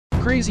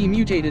Crazy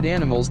mutated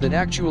animals that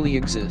actually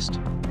exist.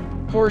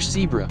 Horse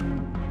zebra.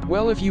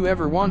 Well, if you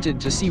ever wanted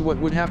to see what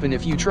would happen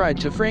if you tried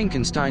to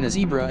Frankenstein a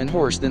zebra and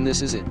horse, then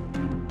this is it.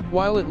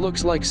 While it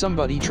looks like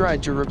somebody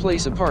tried to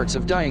replace a parts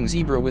of dying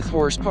zebra with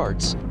horse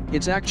parts,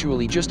 it's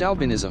actually just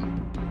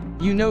albinism.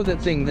 You know that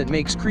thing that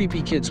makes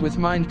creepy kids with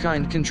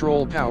mind-kind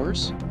control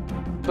powers?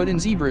 But in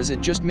zebras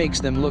it just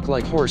makes them look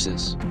like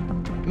horses.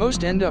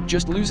 Most end up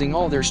just losing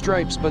all their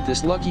stripes, but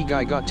this lucky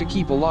guy got to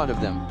keep a lot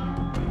of them.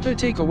 To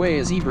take away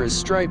a zebra's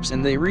stripes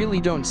and they really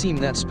don't seem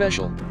that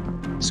special.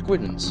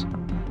 Squiddens.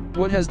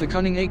 What has the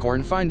cunning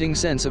acorn finding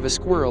sense of a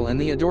squirrel and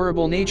the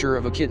adorable nature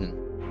of a kitten?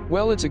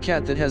 Well, it's a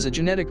cat that has a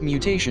genetic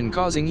mutation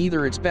causing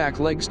either its back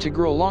legs to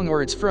grow long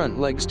or its front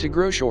legs to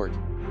grow short.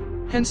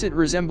 Hence it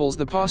resembles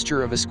the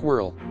posture of a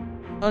squirrel.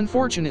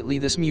 Unfortunately,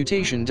 this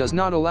mutation does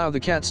not allow the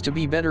cats to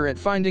be better at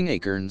finding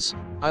acorns.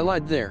 I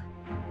lied there.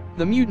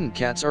 The mutant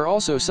cats are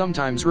also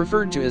sometimes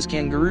referred to as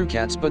kangaroo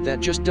cats, but that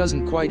just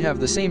doesn't quite have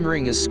the same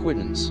ring as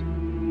squiddens.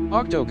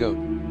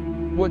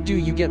 Octogoat. What do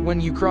you get when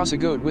you cross a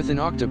goat with an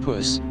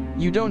octopus?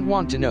 You don't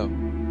want to know.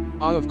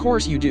 Ah, of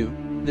course you do.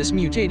 This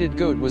mutated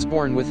goat was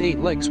born with 8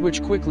 legs,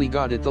 which quickly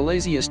got it the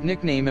laziest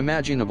nickname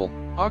imaginable,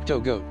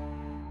 Octogoat.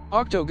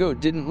 Octogoat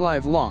didn't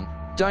live long,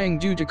 dying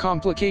due to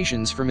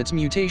complications from its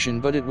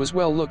mutation, but it was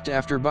well looked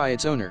after by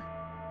its owner.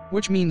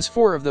 Which means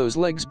 4 of those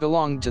legs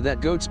belonged to that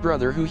goat's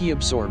brother who he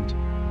absorbed.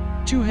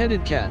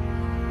 Two-headed cat.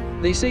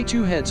 They say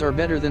 2 heads are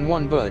better than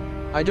 1, but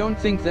I don't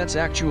think that's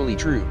actually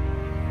true.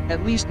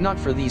 At least not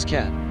for these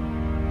cat.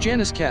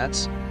 Janus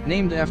cats,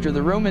 named after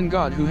the Roman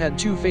god who had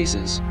 2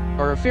 faces,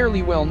 are a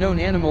fairly well-known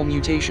animal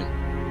mutation.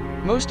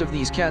 Most of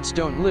these cats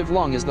don't live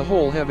long, as the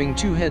whole having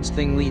 2 heads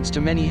thing leads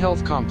to many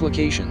health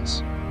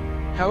complications.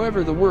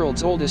 However, the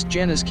world's oldest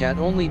Janus cat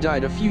only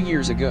died a few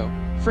years ago,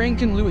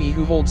 Franken Louis,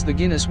 who holds the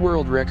Guinness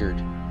World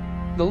Record.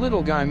 The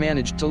little guy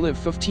managed to live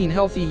 15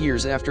 healthy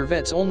years after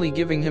vets only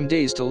giving him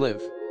days to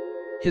live.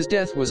 His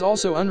death was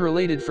also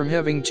unrelated from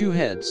having 2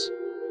 heads.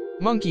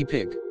 Monkey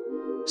pig.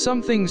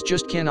 Some things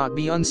just cannot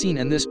be unseen,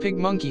 and this pig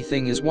monkey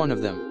thing is one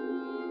of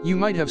them. You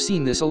might have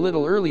seen this a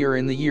little earlier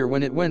in the year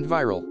when it went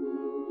viral.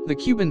 The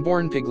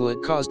Cuban-born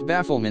piglet caused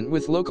bafflement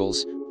with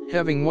locals,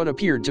 having what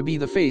appeared to be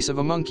the face of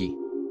a monkey.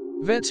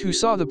 Vets who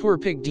saw the poor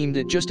pig deemed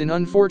it just an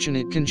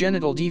unfortunate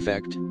congenital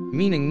defect,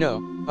 meaning no,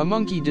 a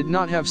monkey did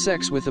not have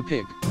sex with a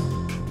pig.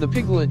 The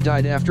piglet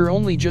died after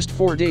only just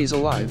 4 days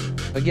alive,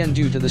 again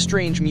due to the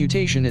strange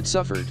mutation it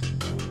suffered.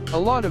 A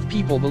lot of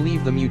people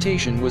believe the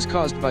mutation was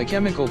caused by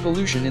chemical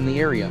pollution in the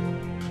area.